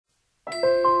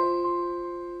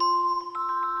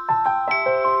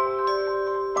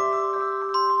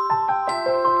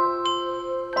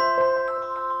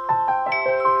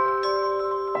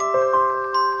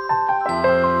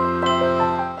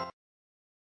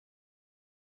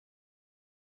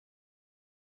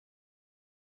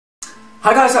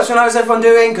Hi guys, how's everyone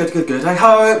doing? Good. I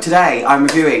hope today I'm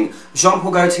reviewing Jean Paul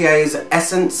Gaultier's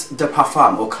Essence de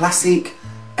Parfum, or Classique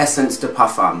Essence de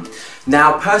Parfum.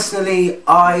 Now personally,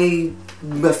 I,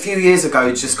 a few years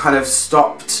ago, just kind of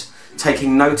stopped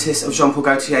taking notice of Jean Paul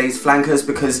Gaultier's flankers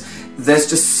because there's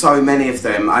just so many of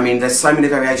them. I mean, there's so many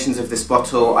variations of this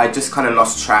bottle, I just kind of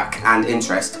lost track and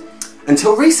interest.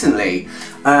 Until recently,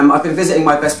 I've been visiting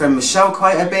my best friend Michelle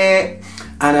quite a bit,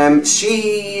 and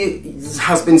she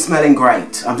has been smelling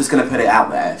great. I'm just going to put it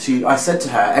out there. I said to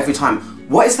her every time,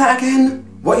 "What is that again?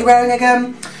 What are you wearing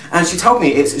again?" And she told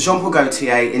me it's Jean Paul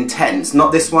Gaultier Intense,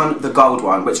 not this one, the gold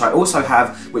one, which I also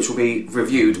have, which will be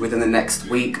reviewed within the next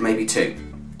week, maybe two.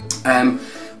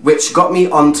 Which got me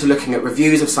on to looking at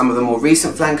reviews of some of the more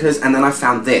recent flankers, and then I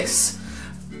found this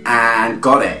and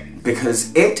got it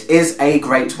because it is a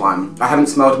great one. I haven't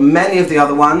smelled many of the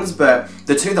other ones, but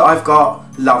the two that I've got,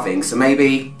 loving. So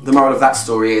maybe the moral of that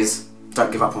story is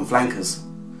don't give up on flankers.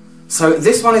 So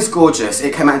this one is gorgeous.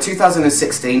 It came out in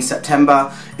 2016,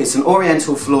 September. It's an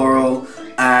oriental floral,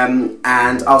 and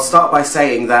I'll start by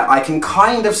saying that I can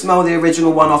kind of smell the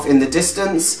original one off in the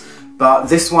distance, but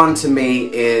this one to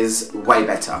me is way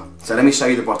better. So let me show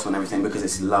you the bottle and everything because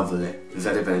it's lovely,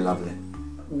 very, very lovely.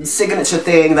 Signature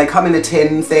thing, they come in a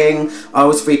tin thing. I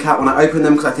always freak out when I open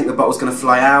them because I think the bottle's going to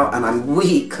fly out and I'm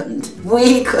weakened.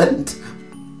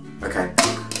 Okay,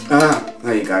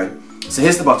 there you go. So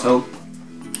here's the bottle.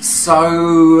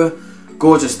 So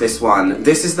gorgeous, this one.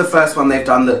 This is the first one they've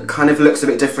done that kind of looks a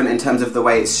bit different in terms of the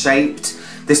way it's shaped.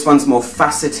 This one's more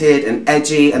faceted and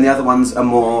edgy, and the other ones are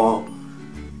more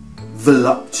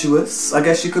voluptuous, I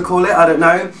guess you could call it, I don't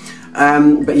know.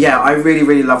 But yeah, I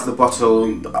really love the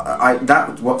bottle.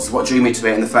 That's what drew me to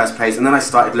it in the first place, and then I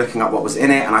started looking up what was in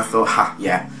it and I thought, ha,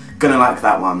 yeah, gonna like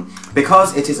that one.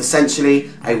 Because it is essentially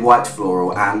a white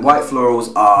floral, and white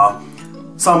florals are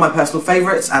some of my personal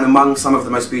favourites and among some of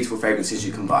the most beautiful fragrances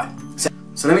you can buy.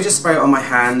 So let me just spray it on my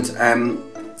hand.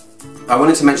 I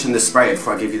wanted to mention the sprayer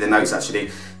before I give you the notes actually.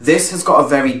 This has got a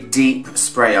very deep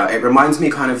sprayer. It reminds me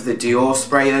kind of the Dior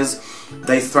sprayers.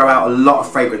 They throw out a lot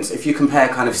of fragrance. If you compare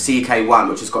kind of CK1,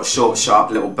 which has got short,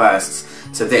 sharp little bursts,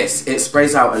 to this, it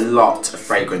sprays out a lot of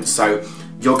fragrance. So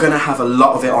you're going to have a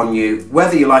lot of it on you,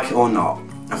 whether you like it or not.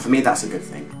 And for me, that's a good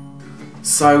thing.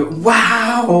 So,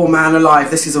 wow, man alive,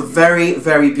 this is a very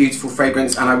beautiful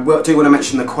fragrance, and I do want to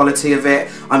mention the quality of it.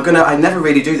 I never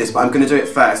really do this, but I'm going to do it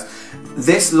first.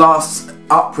 This lasts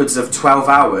upwards of 12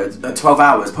 hours,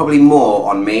 probably more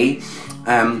on me.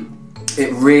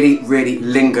 It really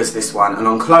lingers, this one, and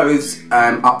on clothes,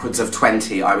 upwards of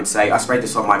 20, I would say. I sprayed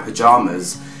this on my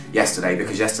pyjamas yesterday,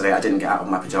 because yesterday I didn't get out of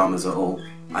my pyjamas at all.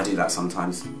 I do that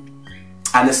sometimes.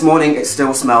 And this morning it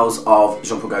still smells of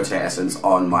Jean Paul Gaultier Essence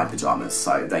on my pyjamas,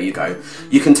 so there you go.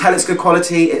 You can tell it's good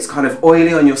quality. It's kind of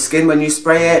oily on your skin when you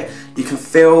spray it. You can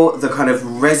feel the kind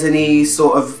of resiny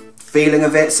sort of feeling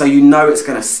of it, so you know it's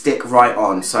going to stick right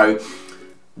on. So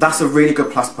that's a really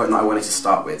good plus point that I wanted to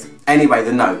start with. Anyway,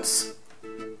 the notes.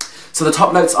 So the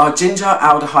top notes are ginger,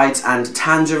 aldehydes and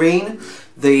tangerine.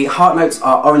 The heart notes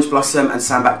are orange blossom and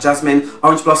sambac jasmine.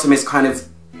 Orange blossom is kind of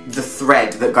the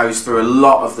thread that goes through a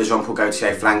lot of the Jean Paul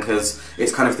Gaultier flankers.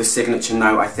 It's kind of the signature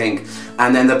note, I think.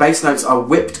 And then the base notes are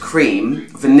whipped cream,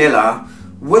 vanilla,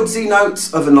 woodsy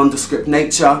notes of a nondescript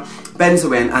nature,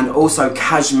 benzoin, and also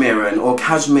cashmere, or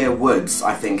cashmere woods,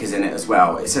 I think, is in it as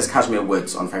well. It says cashmere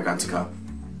woods on Fragrantica.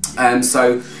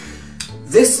 So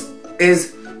this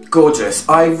is gorgeous.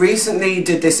 I recently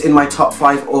did this in my top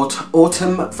 5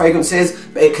 autumn fragrances,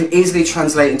 but it can easily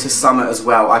translate into summer as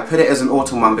well. I put it as an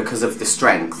autumn one because of the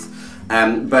strength,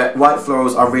 but white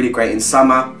florals are really great in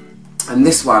summer. And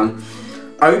this one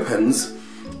opens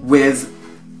with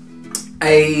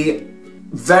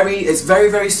it's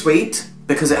very sweet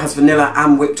because it has vanilla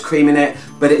and whipped cream in it,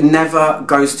 but it never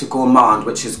goes to gourmand,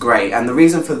 which is great. And the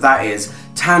reason for that is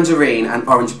tangerine and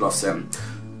orange blossom.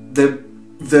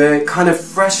 The kind of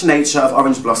fresh nature of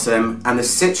orange blossom and the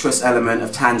citrus element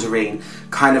of tangerine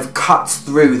kind of cuts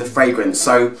through the fragrance.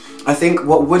 So I think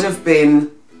what would have been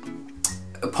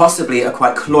possibly a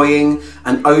quite cloying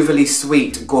and overly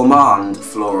sweet gourmand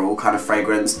floral kind of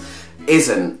fragrance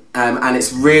isn't, and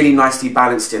it's really nicely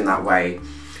balanced in that way.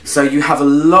 So you have a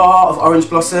lot of orange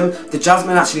blossom. The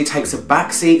jasmine actually takes a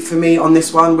backseat for me on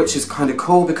this one, which is kind of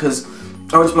cool because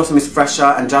orange blossom is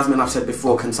fresher and jasmine, I've said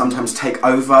before, can sometimes take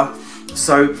over.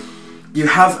 So you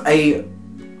have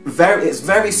it's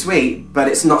very sweet, but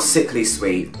it's not sickly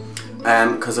sweet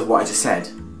because of what I just said.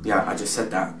 Yeah, I just said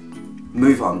that.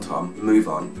 Move on, Tom, move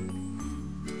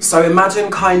on. So imagine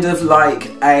kind of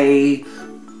like a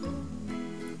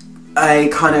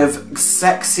kind of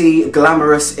sexy,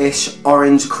 glamorous-ish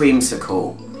orange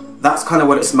creamsicle. That's kind of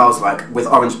what it smells like with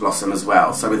orange blossom as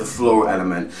well, so with a floral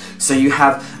element. So you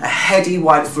have a heady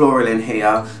white floral in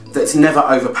here that's never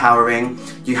overpowering.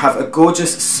 You have a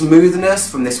gorgeous smoothness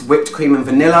from this whipped cream and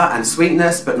vanilla and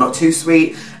sweetness, but not too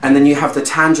sweet. And then you have the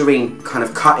tangerine kind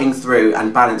of cutting through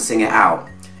and balancing it out.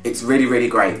 It's really, really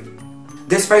great.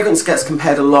 This fragrance gets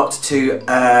compared a lot to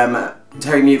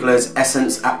Terry Mugler's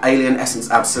Alien Essence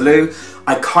Absolute.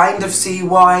 I kind of see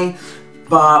why,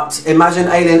 but imagine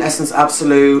Alien Essence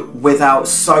Absolute without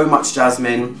so much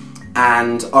jasmine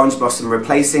and orange blossom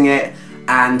replacing it,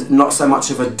 and not so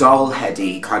much of a dull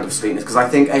heady kind of sweetness, because I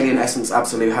think Alien Essence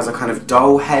Absolute has a kind of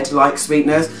dull head-like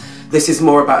sweetness. This is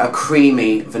more about a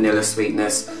creamy vanilla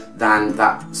sweetness than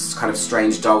that kind of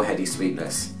strange dull heady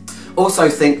sweetness. Also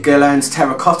think Guerlain's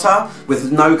Terracotta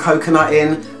with no coconut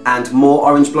in and more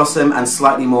orange blossom and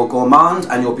slightly more gourmand,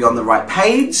 and you'll be on the right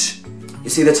page. You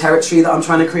see the territory that I'm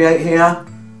trying to create here?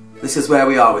 This is where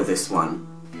we are with this one.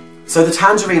 So the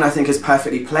tangerine I think is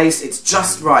perfectly placed. It's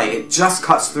just right, it just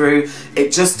cuts through,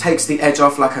 it just takes the edge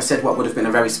off, like I said, what would have been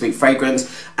a very sweet fragrance,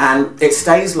 and it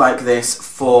stays like this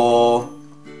for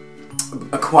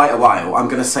quite a while. I'm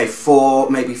going to say 4,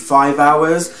 maybe 5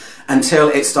 hours, until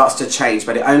it starts to change,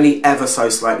 but it only ever so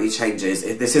slightly changes.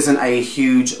 This isn't a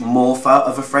huge morpher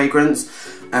of a fragrance,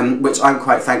 which I'm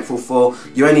quite thankful for.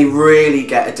 You only really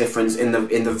get a difference in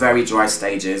the very dry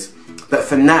stages. But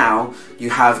for now, you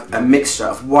have a mixture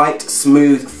of white,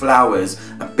 smooth flowers,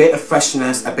 a bit of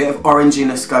freshness, a bit of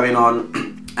oranginess going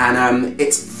on, and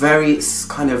it's very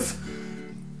kind of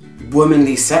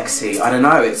womanly sexy. I don't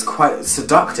know, it's quite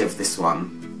seductive, this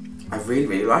one. I really,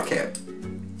 really like it.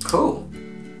 Cool.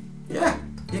 Yeah,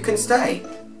 you can stay.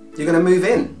 You're going to move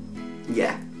in.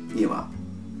 Yeah, you are.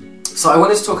 So I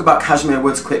wanted to talk about cashmere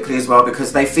woods quickly as well,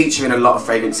 because they feature in a lot of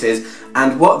fragrances,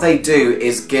 and what they do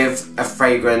is give a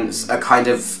fragrance a kind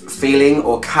of feeling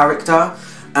or character.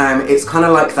 It's kind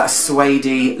of like that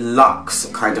suede luxe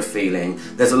kind of feeling.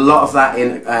 There's a lot of that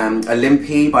in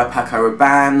Olympe by Paco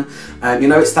Rabanne. You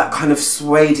know, it's that kind of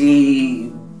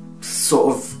suede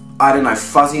sort of, I don't know,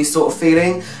 fuzzy sort of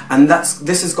feeling, and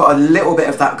this has got a little bit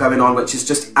of that going on, which is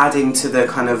just adding to the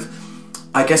kind of,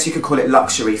 I guess you could call it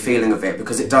luxury feeling of it,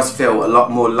 because it does feel a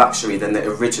lot more luxury than the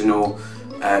original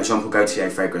Jean Paul Gaultier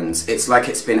fragrance. It's like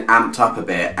it's been amped up a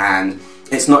bit, and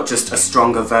it's not just a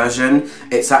stronger version,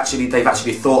 it's actually, they've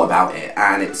actually thought about it,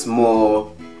 and it's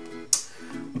more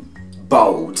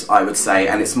bold, I would say,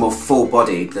 and it's more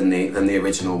full-bodied than the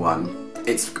original one.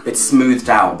 It's smoothed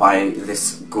out by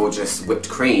this gorgeous whipped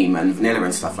cream and vanilla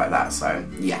and stuff like that, so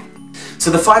yeah. So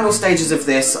the final stages of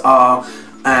this are,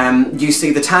 you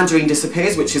see the tangerine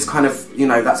disappears, which is kind of, you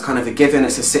know, that's kind of a given.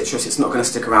 It's a citrus, it's not going to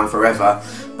stick around forever,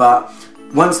 but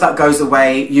once that goes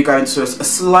away, you go into a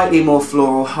slightly more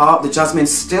floral heart. The jasmine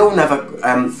still never,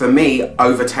 for me,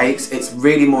 overtakes. It's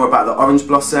really more about the orange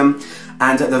blossom,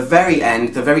 and at the very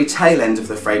end, the very tail end of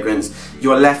the fragrance,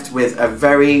 you're left with a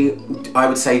very, I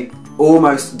would say,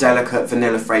 almost delicate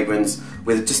vanilla fragrance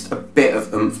with just a bit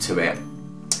of oomph to it.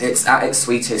 It's at its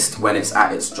sweetest when it's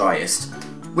at its driest,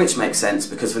 which makes sense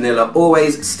because vanilla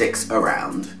always sticks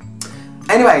around.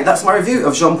 Anyway, that's my review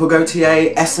of Jean Paul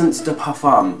Gaultier Essence de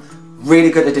Parfum. Really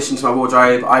good addition to my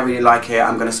wardrobe. I really like it.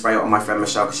 I'm going to spray it on my friend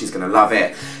Michelle because she's going to love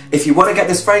it. If you want to get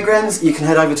this fragrance, you can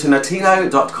head over to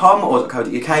notino.com or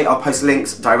 .co.uk. I'll post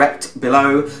links direct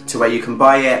below to where you can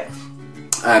buy it.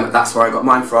 That's where I got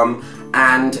mine from.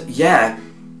 And yeah,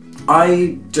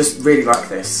 I just really like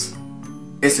this.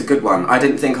 It's a good one. I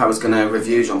didn't think I was going to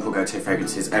review Jean Paul Gaultier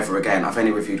fragrances ever again. I've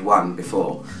only reviewed one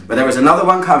before. But there is another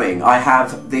one coming. I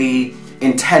have the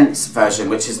Intense version,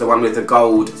 which is the one with the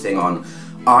gold thing on.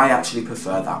 I actually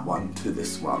prefer that one to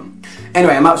this one.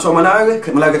 Anyway, I'm Matt Mano.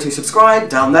 Click my logo to subscribe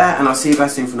down there, and I'll see you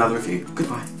guys soon for another review.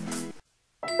 Goodbye.